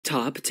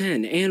Top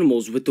 10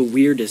 animals with the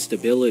weirdest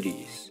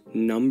abilities.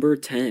 Number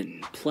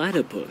 10.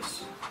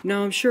 Platypus.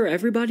 Now I'm sure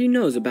everybody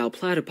knows about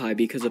platypi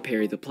because of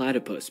Perry the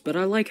Platypus, but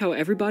I like how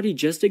everybody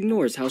just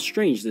ignores how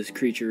strange this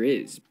creature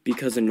is.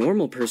 Because a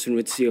normal person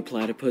would see a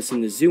platypus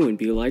in the zoo and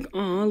be like,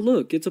 "Aw,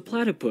 look, it's a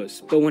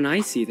platypus." But when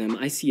I see them,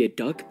 I see a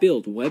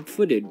duck-billed,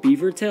 web-footed,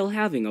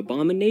 beaver-tail-having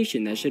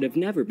abomination that should have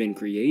never been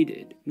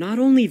created. Not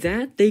only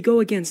that, they go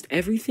against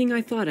everything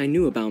I thought I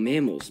knew about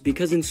mammals,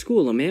 because in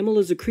school a mammal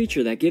is a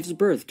creature that gives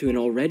birth to an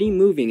already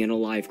moving and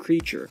alive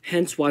creature,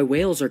 hence why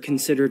whales are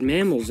considered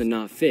mammals and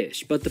not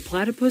fish, but the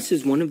platypus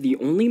is one of the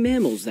only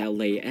mammals that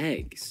lay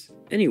eggs.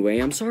 Anyway,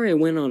 I'm sorry I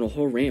went on a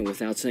whole rant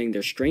without saying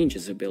their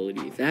strangest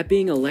ability, that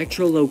being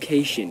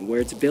echolocation,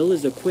 where its bill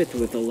is equipped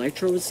with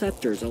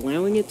electroreceptors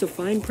allowing it to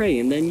find prey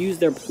and then use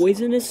their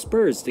poisonous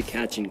spurs to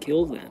catch and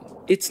kill them.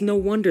 It's no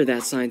wonder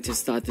that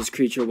scientists thought this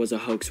creature was a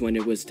hoax when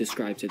it was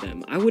described to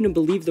them. I wouldn't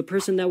believe the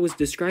person that was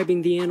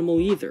describing the animal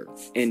either.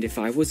 And if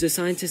I was a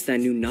scientist that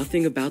knew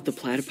nothing about the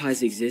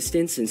platypi's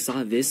existence and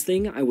saw this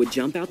thing, I would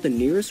jump out the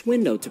nearest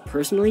window to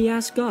personally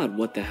ask God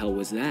what the hell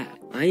was that.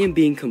 I am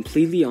being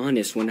completely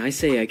honest when I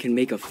say I can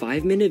make a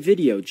 5-minute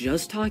video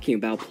just talking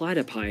about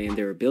platypi and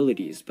their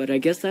abilities, but I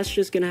guess that's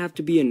just gonna have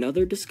to be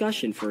another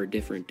discussion for a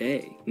different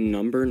day.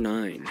 Number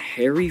 9.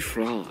 Hairy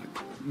frog.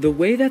 The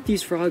way that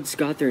these frogs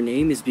got their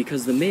name is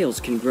because the males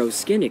can grow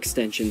skin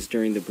extensions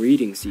during the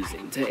breeding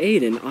season to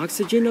aid in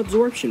oxygen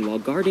absorption while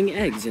guarding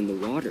eggs in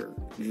the water.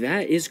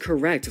 That is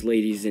correct,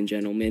 ladies and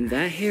gentlemen,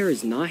 that hair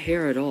is not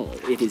hair at all,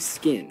 it is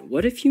skin.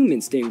 What if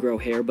humans didn't grow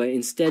hair but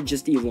instead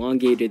just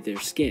elongated their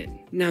skin?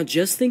 Now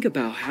just think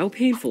about how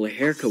painful a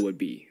haircut would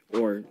be.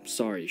 Or,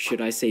 sorry,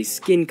 should I say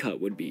skin cut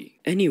would be.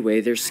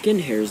 Anyway, their skin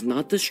hair is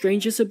not the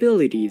strangest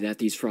ability that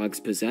these frogs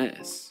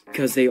possess,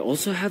 because they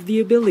also have the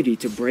ability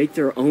to break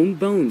their own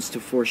bones to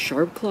force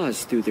sharp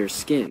claws through their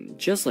skin,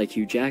 just like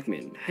Hugh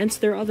Jackman, hence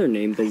their other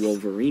name, the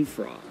Wolverine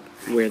frog,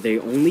 where they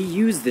only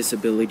use this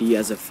ability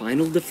as a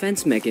final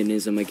defense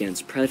mechanism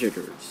against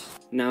predators.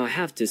 Now I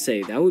have to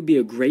say, that would be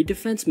a great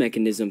defense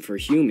mechanism for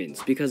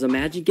humans, because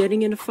imagine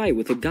getting in a fight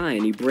with a guy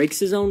and he breaks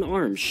his own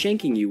arm,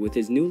 shanking you with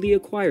his newly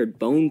acquired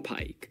bone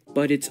pike.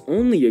 But it's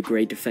only a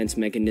great defense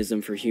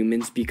mechanism for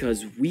humans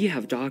because we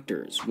have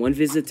doctors. One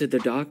visit to the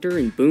doctor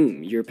and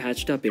boom, you're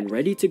patched up and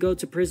ready to go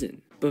to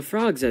prison. But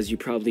frogs, as you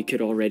probably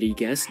could already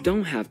guess,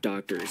 don't have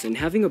doctors, and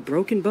having a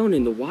broken bone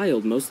in the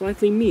wild most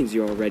likely means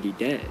you're already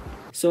dead.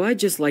 So I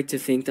just like to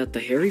think that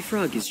the hairy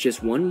frog is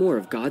just one more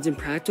of God's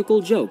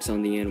impractical jokes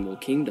on the animal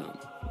kingdom.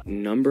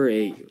 Number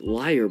 8.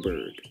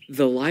 Lyrebird.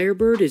 The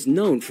lyrebird is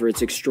known for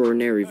its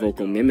extraordinary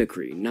vocal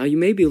mimicry. Now you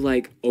may be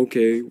like,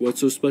 okay, what's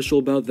so special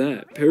about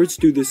that? Parrots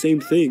do the same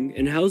thing,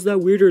 and how's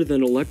that weirder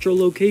than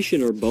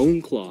echolocation or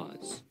bone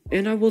claws?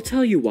 And I will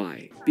tell you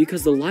why.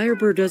 Because the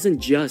lyrebird doesn't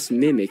just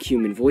mimic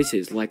human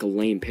voices like a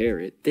lame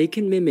parrot, they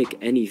can mimic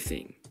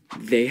anything.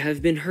 They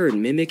have been heard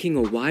mimicking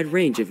a wide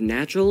range of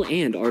natural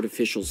and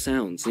artificial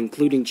sounds,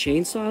 including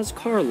chainsaws,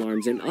 car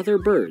alarms, and other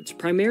birds,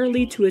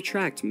 primarily to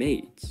attract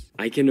mates.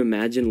 I can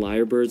imagine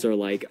lyrebirds are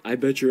like, I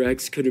bet your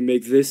ex couldn't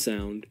make this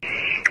sound.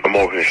 I'm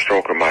over here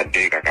stroking my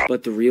dick.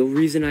 But the real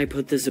reason I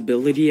put this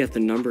ability at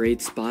the number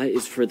 8 spot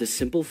is for the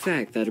simple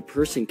fact that a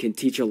person can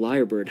teach a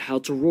lyrebird how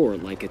to roar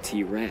like a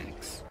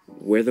T-Rex.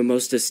 Where the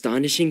most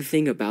astonishing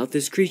thing about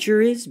this creature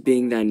is,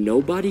 being that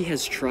nobody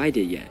has tried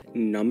it yet.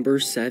 Number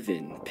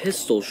 7.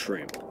 Pistol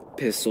shrimp.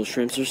 Pistol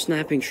shrimps or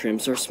snapping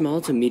shrimps are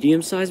small to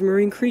medium-sized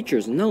marine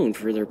creatures known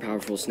for their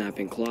powerful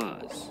snapping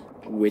claws,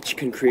 which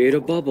can create a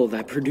bubble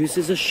that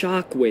produces a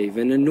shockwave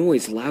and a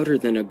noise louder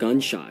than a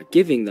gunshot,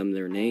 giving them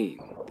their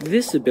name.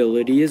 This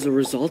ability is a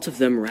result of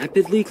them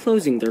rapidly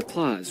closing their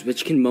claws,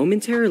 which can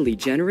momentarily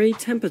generate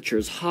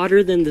temperatures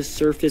hotter than the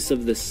surface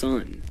of the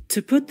sun.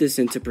 To put this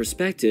into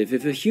perspective,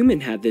 if a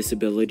human had this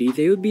ability,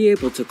 they would be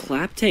able to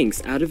clap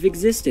tanks out of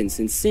existence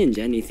and singe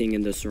anything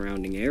in the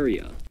surrounding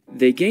area.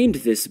 They gained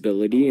this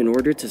ability in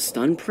order to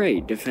stun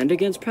prey, defend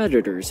against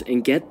predators,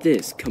 and get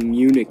this,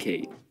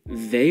 communicate.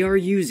 They are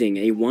using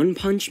a One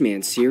Punch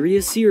Man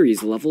Serious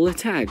Series level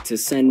attack to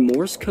send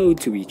Morse code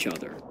to each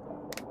other.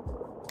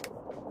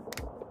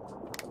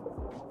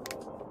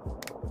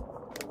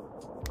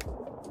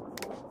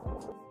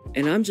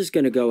 And I'm just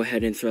gonna go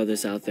ahead and throw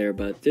this out there,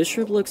 but this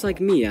shrimp looks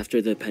like me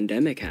after the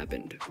pandemic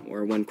happened,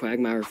 or when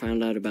Quagmire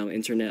found out about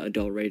internet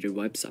adult-rated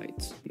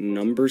websites.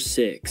 Number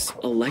 6.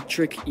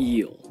 Electric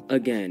eel.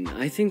 Again,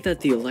 I think that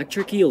the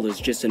electric eel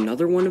is just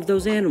another one of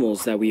those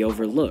animals that we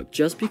overlook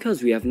just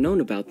because we have known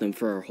about them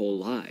for our whole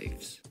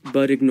lives.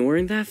 But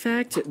ignoring that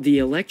fact, the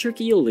electric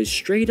eel is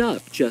straight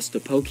up just a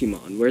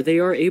Pokemon, where they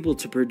are able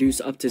to produce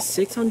up to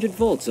 600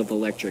 volts of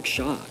electric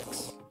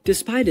shocks.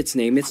 Despite its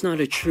name, it's not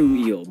a true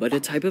eel, but a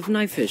type of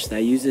knifefish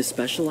that uses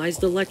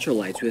specialized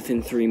electrolytes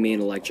within 3 main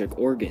electric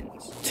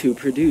organs to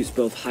produce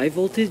both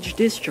high-voltage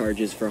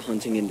discharges for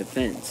hunting and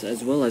defense,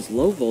 as well as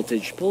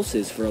low-voltage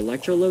pulses for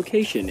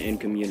echolocation and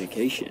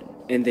communication.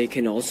 And they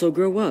can also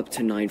grow up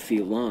to 9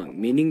 feet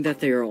long, meaning that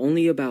they are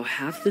only about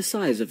half the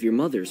size of your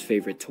mother's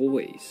favorite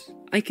toys.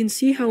 I can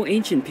see how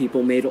ancient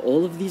people made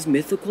all of these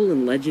mythical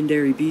and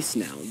legendary beasts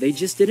now. They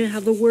just didn't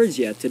have the words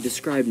yet to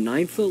describe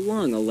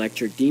 9-foot-long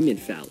electric demon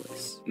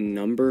phallus.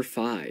 Number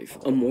 5.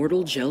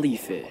 Immortal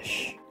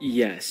jellyfish.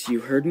 Yes,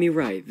 you heard me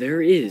right.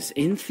 There is,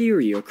 in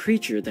theory, a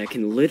creature that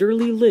can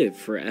literally live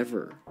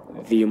forever.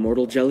 The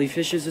immortal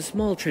jellyfish is a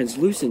small,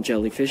 translucent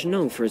jellyfish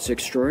known for its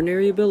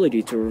extraordinary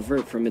ability to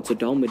revert from its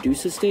adult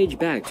medusa stage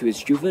back to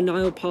its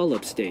juvenile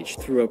polyp stage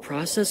through a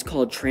process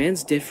called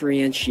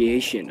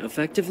transdifferentiation,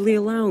 effectively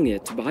allowing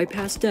it to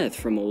bypass death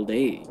from old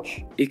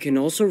age. It can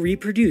also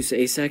reproduce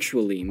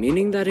asexually,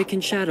 meaning that it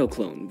can shadow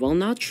clone, while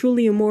not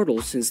truly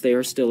immortal since they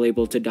are still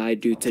able to die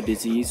due to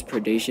disease,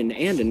 predation,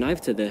 and a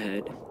knife to the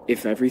head.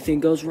 If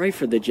everything goes right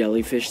for the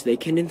jellyfish, they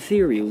can in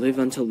theory live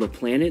until the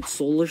planet,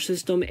 solar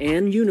system,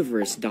 and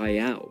universe die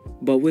out.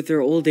 But with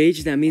their old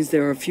age, that means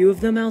there are a few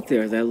of them out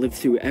there that lived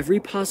through every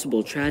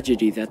possible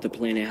tragedy that the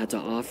planet had to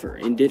offer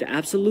and did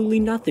absolutely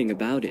nothing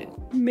about it.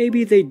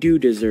 Maybe they do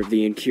deserve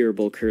the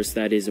incurable curse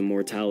that is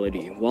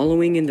immortality,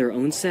 wallowing in their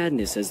own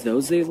sadness as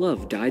those they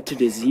love died to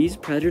disease,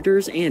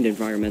 predators, and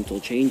environmental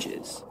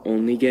changes,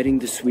 only getting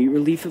the sweet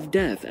relief of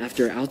death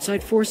after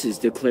outside forces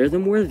declare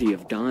them worthy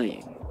of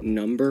dying.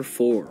 Number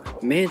 4.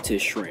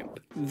 Mantis shrimp.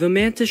 The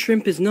mantis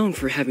shrimp is known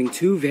for having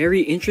two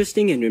very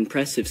interesting and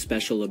impressive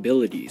special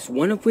abilities,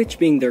 one of which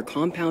being their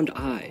compound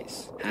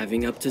eyes.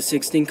 Having up to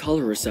 16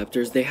 color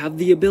receptors, they have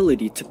the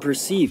ability to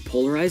perceive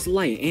polarized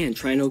light and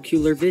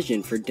trinocular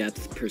vision for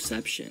depth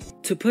perception.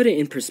 To put it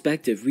in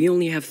perspective, we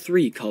only have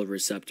 3 color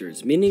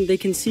receptors, meaning they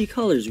can see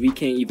colors we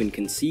can't even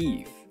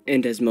conceive.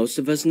 And as most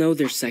of us know,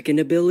 their second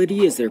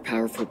ability is their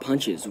powerful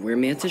punches, where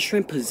mantis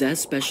shrimp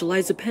possess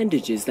specialized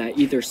appendages that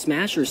either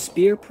smash or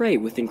spear prey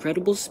with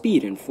incredible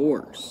speed and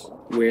force,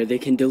 where they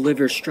can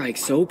deliver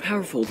strikes so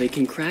powerful they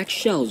can crack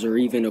shells or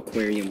even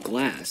aquarium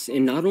glass,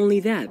 and not only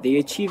that, they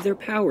achieve their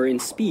power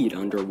and speed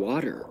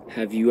underwater.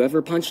 Have you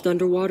ever punched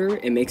underwater?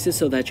 It makes it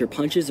so that your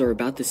punches are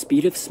about the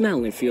speed of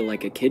smell and feel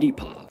like a kitty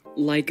paw.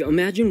 Like,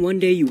 imagine one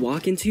day you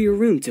walk into your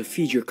room to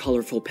feed your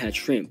colorful pet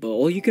shrimp, but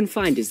all you can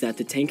find is that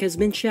the tank has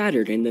been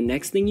shattered, and the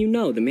next thing you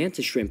know, the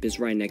mantis shrimp is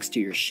right next to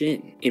your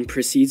shin, and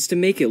proceeds to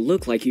make it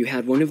look like you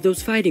had one of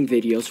those fighting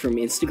videos from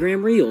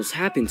Instagram Reels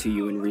happen to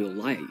you in real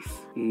life.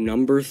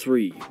 Number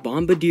 3.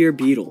 Bombardier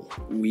Beetle.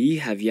 We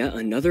have yet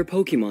another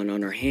Pokemon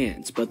on our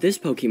hands, but this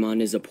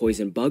Pokemon is a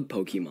poison bug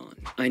Pokemon.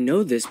 I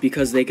know this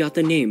because they got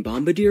the name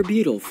Bombardier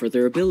Beetle for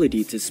their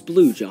ability to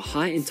splooge a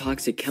hot and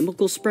toxic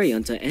chemical spray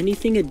onto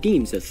anything it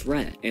deems a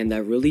threat, and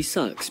that really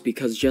sucks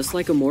because just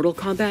like a Mortal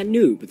Kombat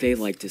noob, they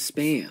like to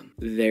spam.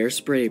 Their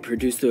spray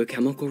produced through a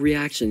chemical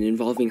reaction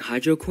involving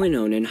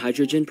hydroquinone and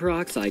hydrogen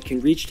peroxide can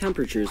reach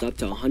temperatures up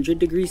to 100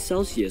 degrees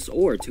Celsius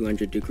or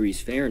 200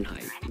 degrees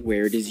Fahrenheit,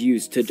 where it is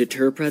used to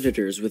deter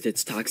predators with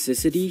its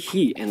toxicity,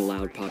 heat, and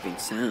loud popping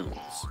sounds.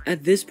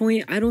 At this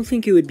point, I don't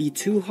think it would be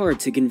too hard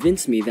to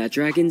convince me that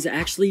dragons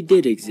actually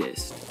did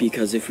exist,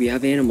 because if we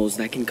have animals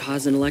that can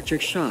cause an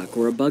electric shock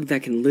or a bug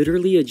that can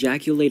literally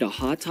ejaculate a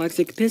hot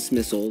toxic piss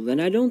missile, then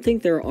I don't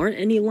think there aren't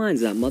any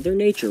lines that Mother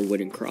Nature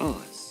wouldn't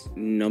cross.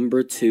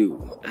 Number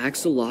 2.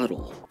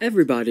 Axolotl.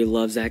 Everybody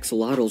loves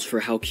axolotls for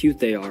how cute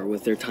they are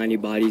with their tiny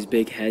bodies,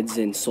 big heads,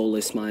 and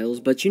soulless smiles,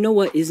 but you know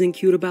what isn't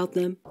cute about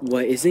them?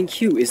 What isn't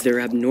cute is their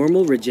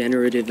abnormal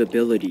regenerative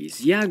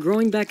abilities. Yeah,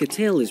 growing back a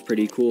tail is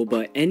pretty cool,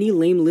 but any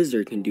lame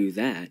lizard can do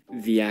that.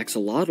 The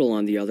axolotl,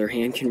 on the other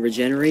hand, can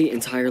regenerate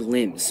entire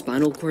limbs,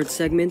 spinal cord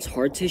segments,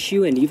 heart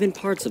tissue, and even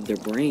parts of their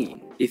brain.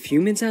 If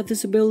humans had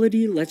this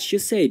ability, let's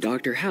just say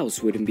Dr.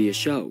 House wouldn't be a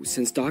show,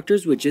 since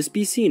doctors would just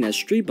be seen as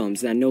street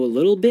bums that know a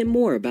little bit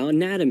more about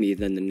anatomy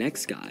than the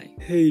next guy.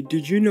 Hey,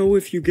 did you know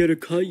if you get a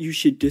cut you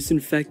should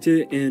disinfect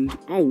it and—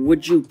 Oh,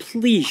 would you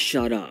please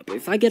shut up?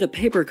 If I get a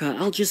paper cut,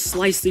 I'll just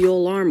slice the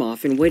old arm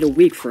off and wait a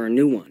week for a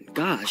new one.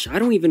 Gosh, I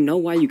don't even know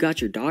why you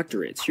got your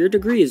doctorates. Your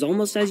degree is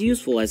almost as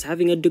useful as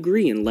having a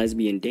degree in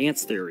lesbian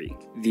dance theory.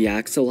 The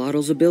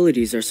axolotl's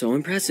abilities are so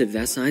impressive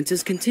that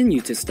scientists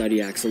continue to study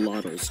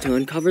axolotls to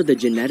uncover the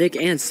genetic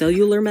and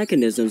cellular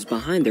mechanisms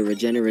behind their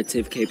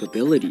regenerative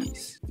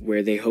capabilities,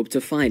 where they hope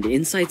to find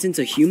insights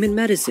into human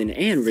medicine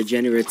and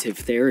regenerative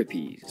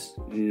therapies.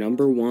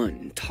 Number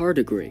 1.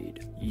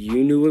 Tardigrade.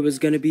 You knew it was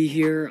gonna be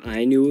here,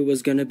 I knew it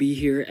was gonna be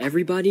here,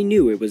 everybody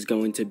knew it was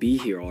going to be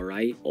here,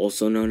 alright?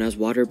 Also known as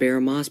water bear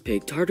and moss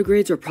pig,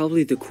 tardigrades are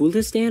probably the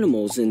coolest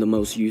animals in the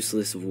most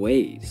useless of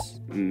ways.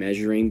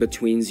 Measuring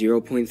between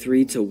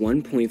 0.3 to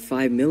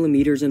 1.5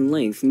 millimeters in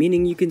length,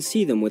 meaning you can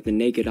see them with the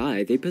naked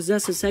eye, they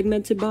possess a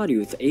segmented body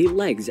with 8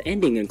 legs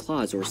ending in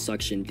claws or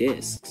suction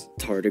discs.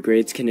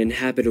 Tardigrades can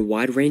inhabit a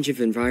wide range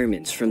of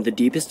environments, from the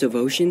deepest of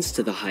oceans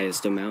to the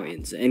highest of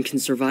mountains, and can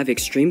survive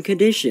extreme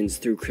conditions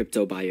through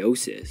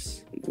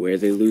cryptobiosis, where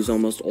they lose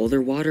almost all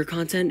their water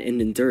content and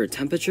endure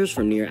temperatures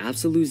from near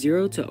absolute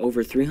zero to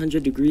over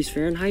 300 degrees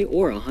Fahrenheit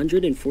or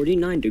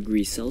 149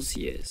 degrees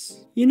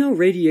Celsius. You know,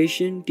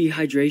 radiation,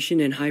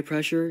 dehydration, and high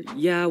pressure?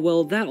 Yeah,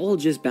 well, that all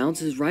just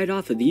bounces right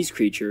off of these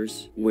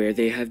creatures, where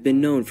they have been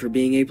known for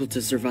being able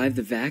to survive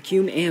the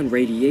vacuum and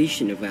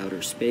radiation of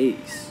outer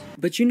space.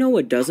 But you know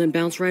what doesn't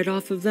bounce right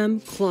off of them?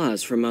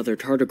 Claws from other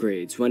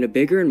tardigrades when a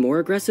bigger and more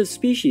aggressive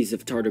species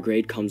of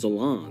tardigrade comes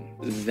along.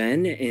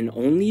 Then and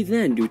only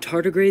then do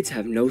tardigrades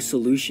have no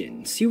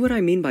solution. See what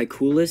I mean by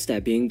coolest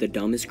at being the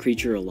dumbest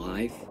creature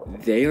alive?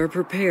 They are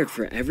prepared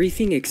for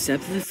everything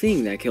except the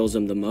thing that kills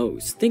them the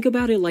most. Think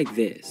about it like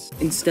this.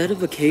 Instead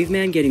of a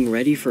caveman getting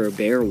ready for a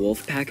bear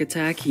wolf pack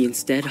attack, he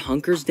instead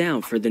hunkers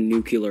down for the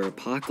nuclear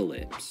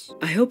apocalypse.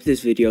 I hope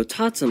this video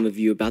taught some of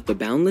you about the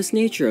boundless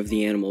nature of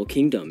the animal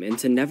kingdom and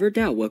to never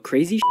doubt what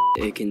crazy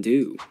shit it can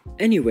do.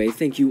 Anyway,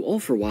 thank you all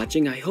for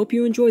watching. I hope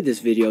you enjoyed this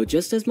video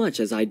just as much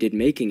as I did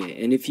making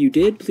it, and if you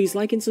did, please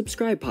like and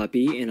subscribe,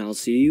 Poppy, and I'll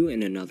see you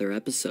in another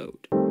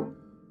episode.